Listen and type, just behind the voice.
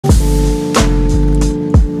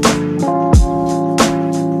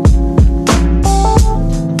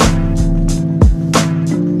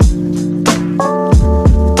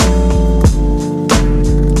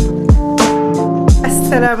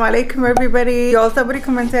alaikum everybody. Y'all, somebody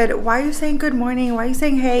commented, why are you saying good morning? Why are you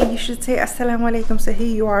saying hey? You should say assalamu alaikum. So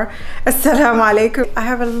here you are. Assalamu alaikum. I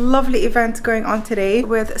have a lovely event going on today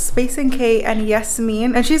with Space NK and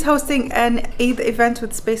Yasmin, and she's hosting an Eid event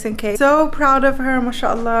with Space NK. So proud of her,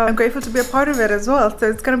 mashallah. I'm grateful to be a part of it as well. So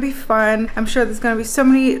it's gonna be fun. I'm sure there's gonna be so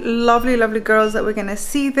many lovely girls that we're gonna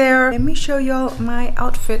see there. Let me show y'all my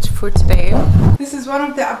outfit for today. This is one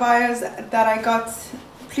of the abayas that I got.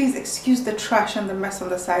 Please excuse the trash and the mess on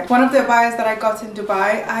the side. One of the abayas that I got in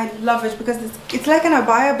Dubai. I love it because it's like an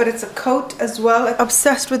abaya, but it's a coat as well. I'm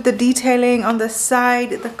obsessed with the detailing on the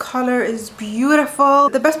side. The color is beautiful.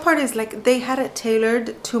 The best part is like they had it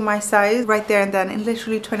tailored to my size right there and then in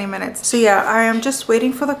literally 20 minutes. So yeah, I am just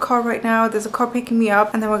waiting for the car right now. There's a car picking me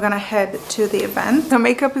up and then we're gonna head to the event. The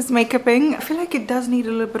makeup is makeuping. I feel like it does need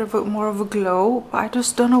a little bit of more of a glow. I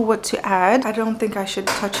just don't know what to add. I don't think I should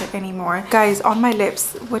touch it anymore. Guys, on my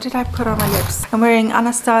lips, what did I put on my lips? I'm wearing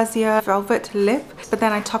Anastasia Velvet Lip, but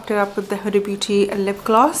then I topped it up with the Huda Beauty lip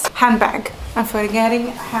gloss. Handbag. I'm forgetting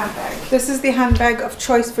handbag. This is the handbag of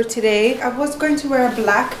choice for today. I was going to wear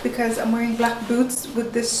black because I'm wearing black boots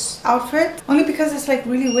with this outfit, only because it's like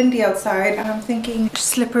really windy outside and I'm thinking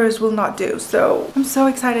slippers will not do. So I'm so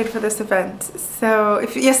excited for this event. So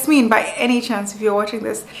if Yasmin, by any chance, if you're watching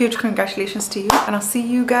this, huge congratulations to you, and I'll see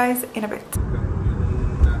you guys in a bit.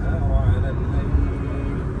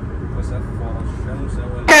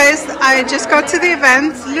 Guys, I just got to the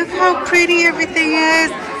event. Look how pretty everything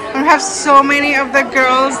is. I have so many of the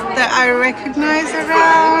girls that I recognize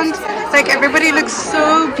around. Like everybody looks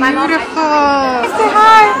so beautiful. Say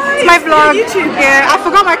hi. It's my vlog. Yeah, I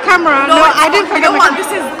forgot my camera. No, I didn't forget my camera.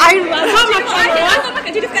 This is I forgot my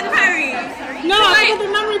camera. Did you forget the battery? No, I forgot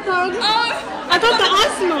the memory card. I thought the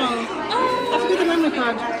Arsenal. I forgot the memory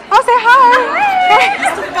card. Oh, say hi.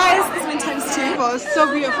 Guys, this one times 2. Well, it's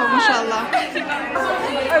so beautiful, mashallah.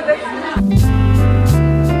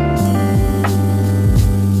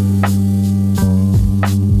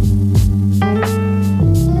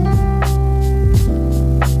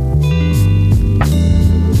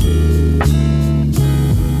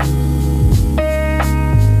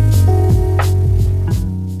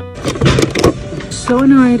 So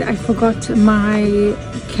annoyed I forgot my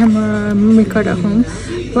camera memory card at home,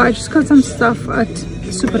 but I just got some stuff at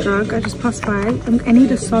Superdrug. I just passed by and I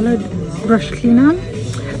need a solid brush cleaner,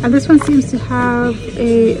 and this one seems to have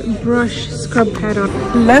a brush scrub head on.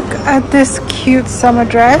 Look at this cute summer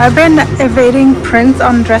dress. I've been evading prints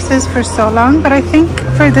on dresses for so long, but I think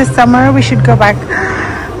for this summer we should go back.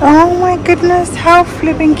 Oh my goodness, how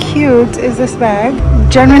flipping cute is this bag?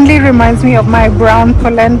 Genuinely reminds me of my brown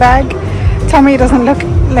Polen bag. Tell me it doesn't look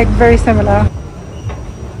like very similar.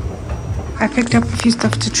 I picked up a few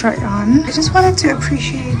stuff to try on. I just wanted to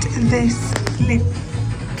appreciate this lip.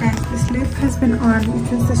 Guys, this lip has been on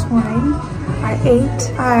since this morning. I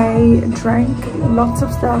ate, I drank lots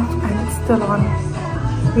of stuff, and it's still on.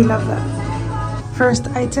 We love that. First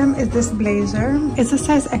item is this blazer. It's a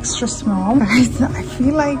size extra small. I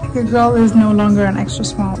feel like your girl is no longer an extra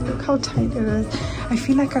small. Look how tight it is. I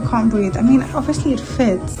feel like I can't breathe. I mean, obviously it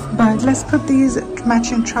fits, but let's put these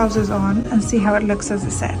matching trousers on and see how it looks as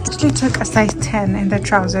a set. I actually took a size 10 in the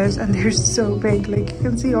trousers and they're so big. Like you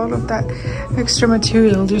can see all of that extra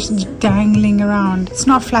material just dangling around. It's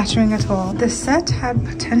not flattering at all. The set had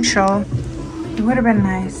potential. It would have been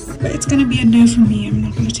nice, but it's gonna be a no for me. I'm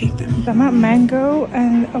not gonna take them. I'm at Mango,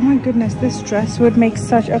 and oh my goodness, this dress would make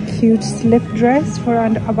such a cute slip dress for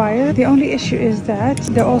an abaya. The only issue is that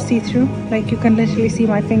they're all see-through, like you can literally see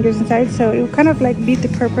my fingers inside, so it would kind of like beat the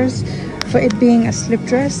purpose for it being a slip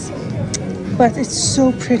dress. But it's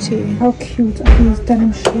so pretty. How cute are these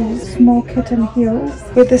denim shoes? Small kitten heels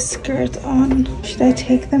with the skirt on. Should I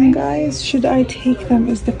take them, guys? Should I take them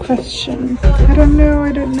is the question. I don't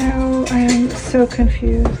know. I am so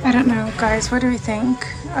confused. I don't know, guys. What do we think?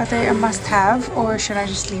 Are they a must-have or should I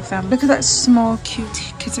just leave them? Look at that small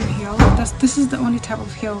cute kitten heel. This is the only type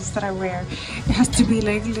of heels that I wear. It has to be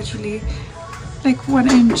like literally like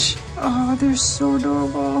 1 inch. Oh, they're so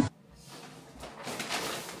adorable.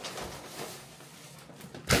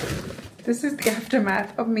 This is the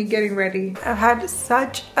aftermath of me getting ready. I've had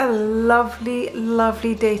such a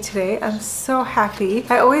lovely day today. I'm so happy.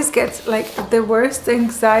 I always get like the worst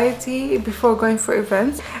anxiety before going for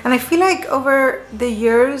events, and I feel like over the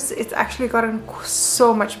years it's actually gotten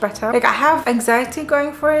so much better. Like I have anxiety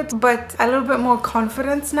going for it, but a little bit more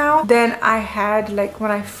confidence now than I had like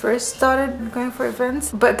when I first started going for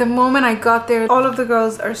events. But the moment I got there, all of the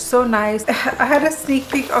girls are so nice. I had a sneak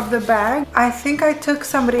peek of the bag. I think I took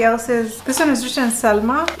somebody else's. This one is written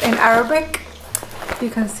Salma in Arabic. You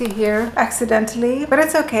can see here accidentally, but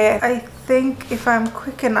it's okay. I think if I'm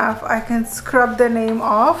quick enough, I can scrub the name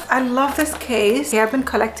off. I love this case. Yeah, I've been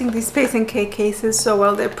collecting these Space & K cases so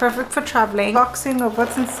well. They're perfect for traveling. Boxing of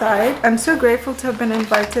what's inside. I'm so grateful to have been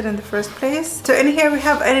invited in the first place. So in here we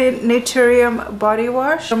have a Naturium body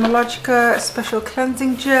wash, Dermalogica special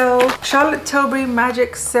cleansing gel, Charlotte Tilbury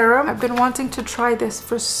magic serum. I've been wanting to try this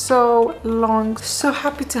for so long. So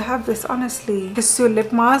happy to have this, honestly. Kissou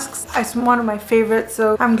lip masks. It's one of my favorites,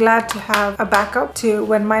 so I'm glad to have a backup to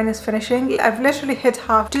when mine is finishing. I've literally hit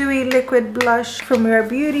half. Dewy liquid blush from Rare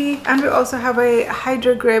Beauty, and we also have a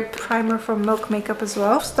Hydra Grip primer from Milk Makeup as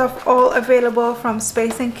well. Stuff all available from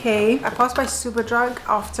Space & K. I passed by Superdrug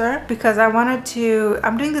after because I wanted to,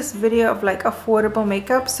 I'm doing this video of like affordable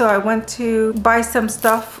makeup, so I went to buy some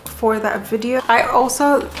stuff for that video. I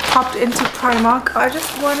also popped into Primark. I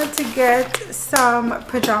just wanted to get some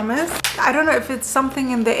pajamas. I don't know if it's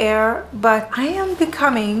something in the air, but I am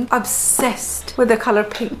becoming obsessed with the color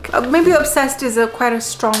pink. Maybe obsessed is quite a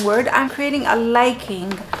strong word. I'm creating a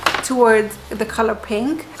liking towards the color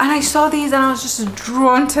pink, and I saw these and I was just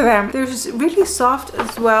drawn to them. They're just really soft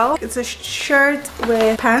as well. It's a shirt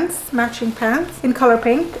with pants, matching pants in color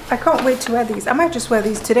pink. I can't wait to wear these. I might just wear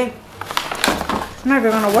these today. I'm not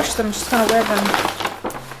even gonna wash them, I'm just gonna wear them.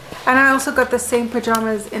 And I also got the same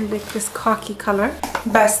pajamas in like this khaki color.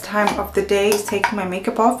 Best time of the day is taking my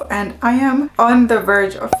makeup off, and I am on the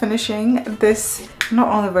verge of finishing this. Not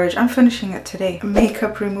on the verge, I'm finishing it today.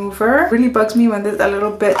 Makeup remover. Really bugs me when there's a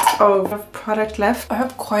little bit of product left. I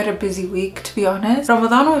have quite a busy week, to be honest.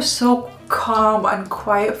 Ramadan was so calm and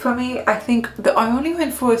quiet for me. I think I only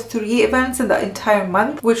went for 3 events in the entire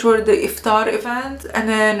month, which were the iftar events, and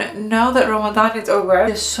then now that Ramadan is over,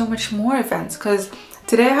 there's so much more events because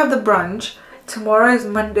today I have the brunch. Tomorrow is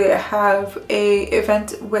Monday. I have an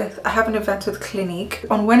event with Clinique.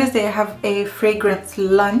 On Wednesday I have a fragrance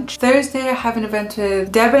lunch. Thursday I have an event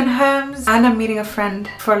with Debenhams, and I'm meeting a friend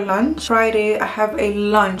for lunch. Friday I have a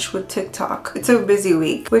lunch with TikTok. It's a busy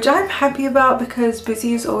week, which I'm happy about because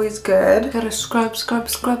busy is always good. Gotta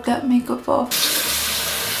scrub that makeup off.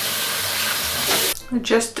 I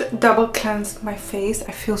just double cleansed my face.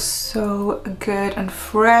 I feel so good and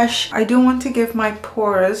fresh. I do want to give my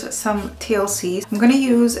pores some TLC. I'm gonna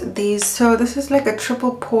use these. So this is like a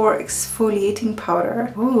triple pore exfoliating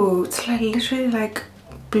powder. Ooh, it's like literally like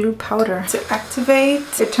blue powder. To activate,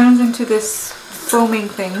 it turns into this foaming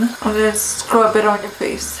thing. I'm gonna scrub it on your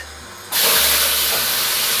face.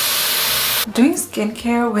 Doing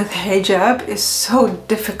skincare with hijab is so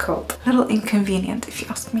difficult. A little inconvenient if you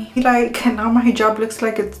ask me. Like now my hijab looks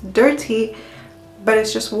like it's dirty, but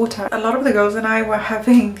it's just water. A lot of the girls and I were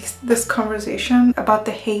having this conversation about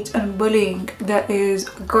the hate and bullying that is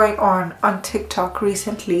going on TikTok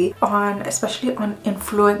recently, especially on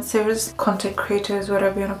influencers, content creators,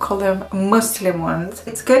 whatever you want to call them, Muslim ones.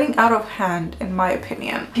 It's getting out of hand in my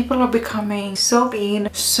opinion. People are becoming so mean,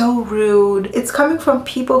 so rude. It's coming from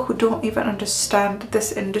people who don't even understand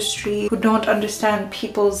this industry, who don't understand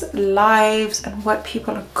people's lives and what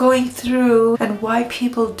people are going through and why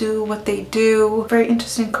people do what they do. Very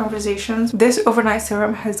interesting conversations. This overnight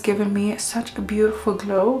serum has given me such a beautiful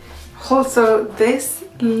glow. Also, this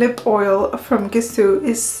lip oil from Kissou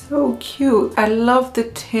is so cute. I love the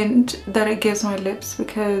tint that it gives my lips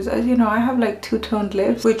because, as you know, I have like two-toned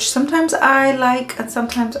lips, which sometimes I like and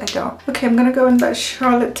sometimes I don't. Okay, I'm gonna go in that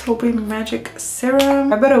Charlotte Tilbury magic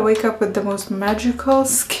serum. I better wake up with the most magical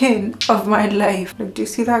skin of my life. Like, do you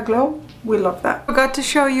see that glow? We love that. Forgot to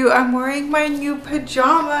show you, I'm wearing my new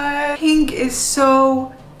pajamas. Pink is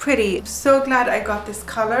so pretty. I'm so glad I got this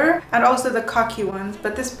color, and also the khaki ones,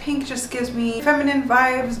 but this pink just gives me feminine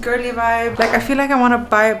vibes, girly vibes. Like, I feel like I want to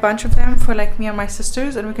buy a bunch of them for like me and my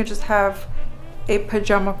sisters, and we can just have a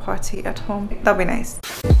pajama party at home. That'll be nice.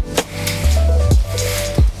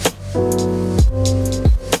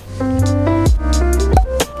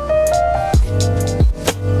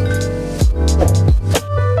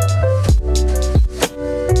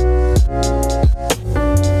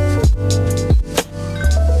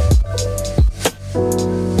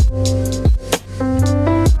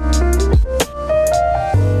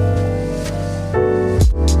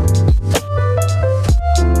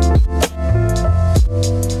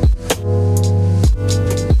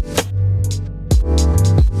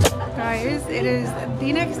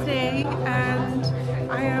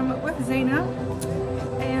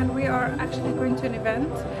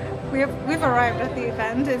 We've arrived at the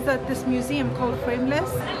event. It's at this museum called Frameless.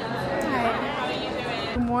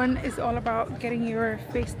 Hi. One is all about getting your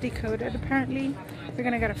face decoded. Apparently, we're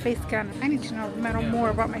gonna get a face scan. I need to know more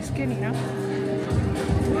about my skin, you know?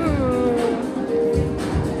 Ooh.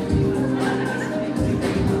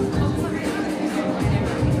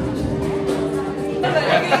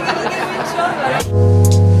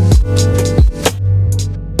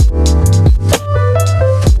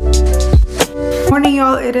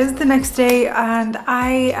 next day and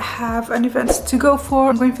I have an event to go for.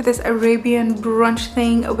 I'm going for this Arabian brunch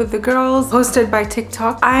thing with the girls, hosted by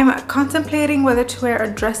TikTok. I'm contemplating whether to wear a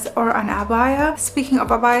dress or an abaya. Speaking of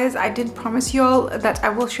abayas, I did promise you all that I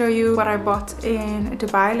will show you what I bought in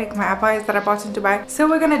Dubai, like my abayas that I bought in Dubai. So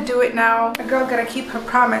we're gonna do it now. A girl gotta keep her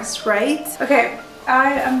promise, right? Okay.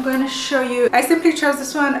 I am going to show you. I simply chose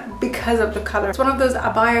this one because of the color. It's one of those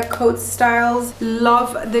abaya coat styles. Love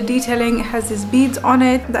the detailing. It has these beads on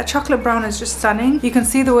it. That chocolate brown is just stunning. You can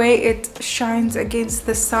see the way it shines against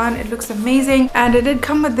the sun. It looks amazing. And it did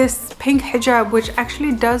come with this pink hijab, which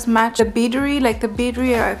actually does match the beadery. Like the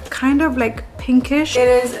beadery are kind of like pinkish. It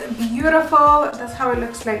is beautiful. That's how it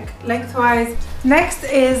looks like lengthwise. Next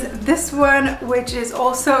is this one, which is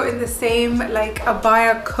also in the same like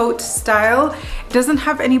abaya coat style. It doesn't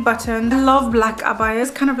have any buttons. I love black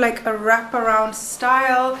abayas, kind of like a wraparound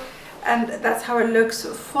style, and that's how it looks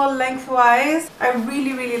full lengthwise. I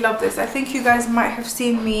really love this. I think you guys might have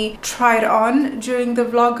seen me try it on during the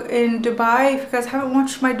vlog in Dubai. If you guys haven't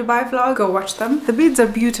watched my Dubai vlog, go watch them. The beads are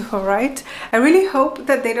beautiful, right? I really hope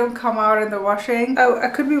that they don't come out in the washing. Oh, I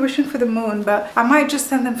could be wishing for the moon, but I might just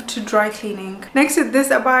send them to dry cleaning. Next is this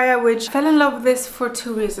abaya, which I fell in love with this for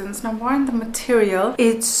two reasons. Number one, the material.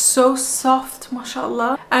 It's so soft,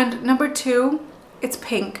 mashallah. And number two, it's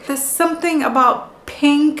pink. There's something about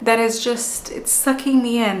pink that is just, it's sucking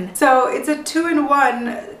me in. So it's a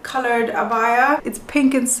 2-in-1 colored abaya. It's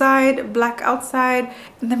pink inside, black outside,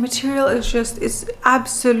 and the material is just, it's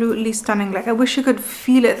absolutely stunning. Like I wish you could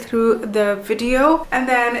feel it through the video. And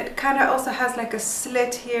then it kind of also has like a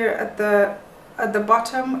slit here at the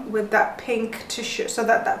bottom with that pink to show, so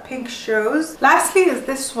that pink shows. Lastly is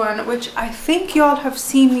this one, which I think y'all have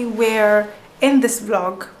seen me wear in this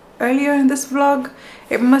vlog. Earlier in this vlog,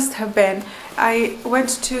 it must have been. I went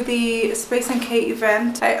to the Space & K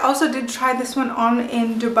event. I also did try this one on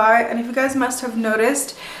in Dubai, and if you guys must have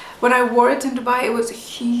noticed, when I wore it in Dubai, it was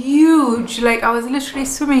huge. Like I was literally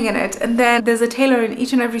swimming in it. And then there's a tailor in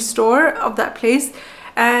each and every store of that place,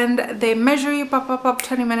 and they measure you, pop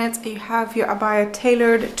 20 minutes, and you have your abaya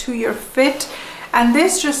tailored to your fit. And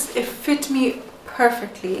this just, it fit me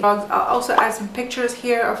perfectly. I'll also add some pictures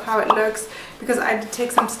here of how it looks, because I did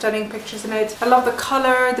take some stunning pictures in it. I love the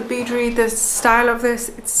color, the beadery, the style of this.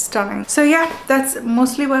 It's stunning. So yeah, that's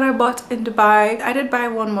mostly what I bought in Dubai. I did buy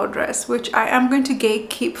one more dress, which I am going to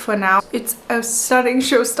gatekeep for now. It's a stunning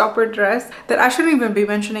showstopper dress that I shouldn't even be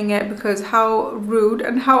mentioning it, because how rude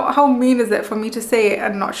and how mean is it for me to say it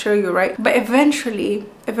and not show you, right? But eventually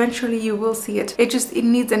you will see it. It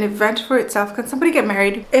needs an event for itself. Can somebody get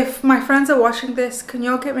married? If my friends are watching this, can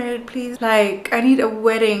y'all get married, please? Like, I need a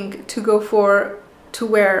wedding to go for, to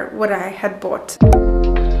wear what I had bought.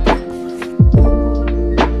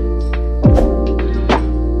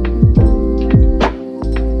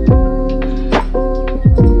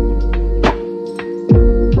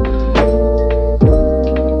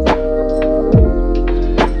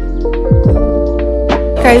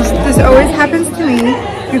 Guys, this always happens to me.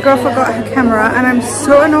 Your girl forgot her camera, and I'm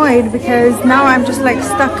so annoyed because now I'm just like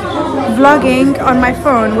stuck vlogging on my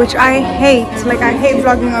phone, which I hate. Like I hate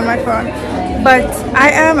vlogging on my phone. But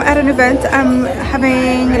I am at an event. I'm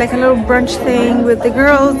having like a little brunch thing with the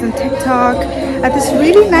girls and TikTok at this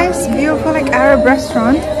really nice, beautiful like Arab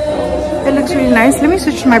restaurant. It looks really nice. Let me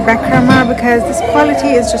switch to my back camera because this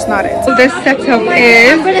quality is just not it. So this setup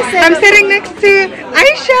is, I'm sitting next to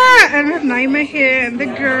Aisha, and I have Naima here and the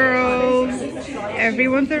girls.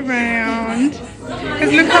 Everyone's around.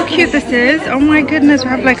 Because look how cute this is. Oh my goodness, we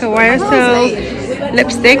have like a YSL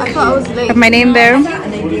lipstick. I have my name there.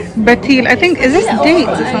 Batil. I think, is this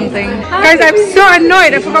dates or something? Guys, I'm so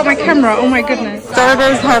annoyed. I forgot my camera. Oh my goodness.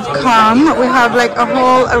 Starters have come. We have like a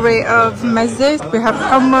whole array of mezes. We have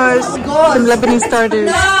hummus, some Lebanese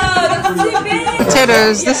starters.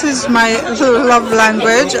 Potatoes. This is my love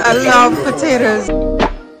language. I love potatoes.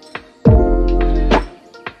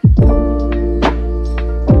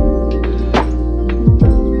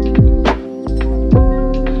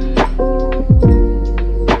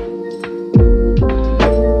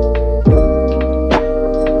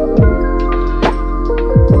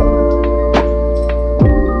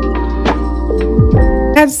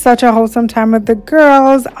 Had such a wholesome time with the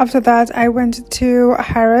girls. After that, I went to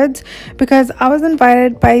Harrods because I was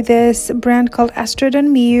invited by this brand called Astrid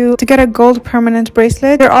Miyu to get a gold permanent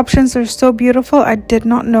bracelet. Their options are so beautiful. I did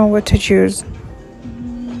not know what to choose.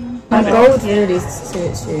 Gold really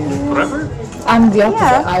suits you. Whatever. I'm the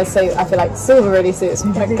opposite. Yeah. I feel like silver really suits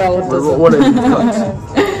me, but gold doesn't. What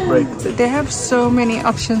is They have so many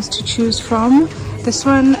options to choose from. This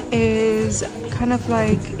one is kind of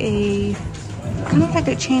like a kind of like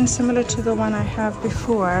a chain similar to the one I have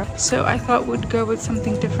before, so I thought we'd go with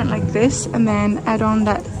something different like this and then add on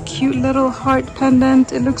that cute little heart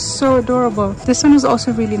pendant. It looks so adorable. This one is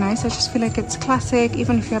also really nice. I just feel like it's classic,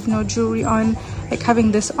 even if you have no jewelry on. Like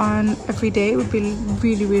having this on every day would be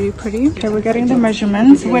really, really pretty. Okay, we're getting the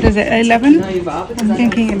measurements. What is it, 11? I'm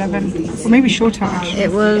thinking 11, or maybe shorter actually.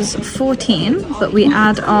 It was 14, but we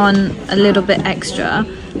add on a little bit extra.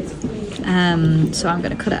 So I'm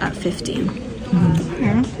going to cut it at 15.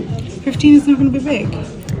 Yeah. 15 is not going to be big.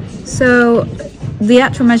 So the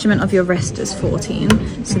actual measurement of your wrist is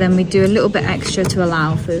 14. So then we do a little bit extra to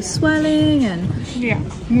allow for swelling and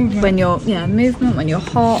movement. When you're movement when you're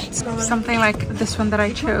hot. Something like this one that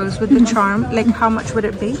I chose with the charm. Like how much would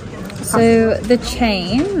it be? So the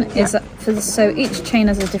chain is so each chain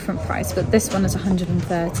has a different price, but this one is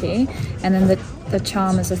 130, and then the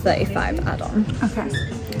charm is a 35 add-on. Okay.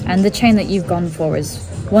 And the chain that you've gone for is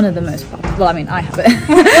one of the most popular. Well, I mean, I have it.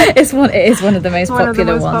 It is one of the most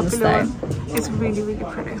popular ones, though. It's really, really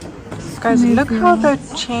pretty. Guys, look how the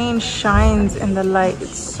chain shines in the light.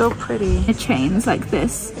 It's so pretty. The chains like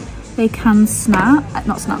this, they can stretch.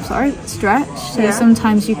 So Yeah.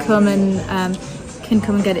 sometimes you come and can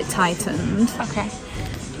come and get it tightened. Okay.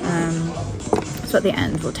 So at the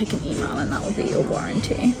end, we'll take an email, and that will be your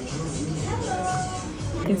warranty.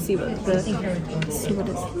 You can see what it's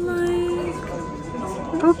like.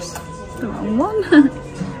 Oops. The wrong one.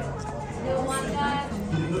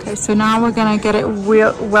 Okay, so now we're gonna get it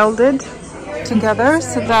welded together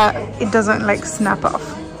so that it doesn't like snap off.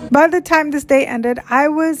 By the time this day ended, I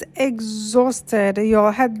was exhausted.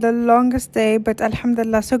 Y'all had the longest day, but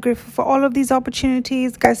alhamdulillah, so grateful for all of these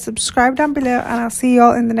opportunities. Guys, subscribe down below, and I'll see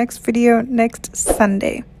y'all in the next video next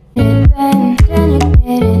Sunday.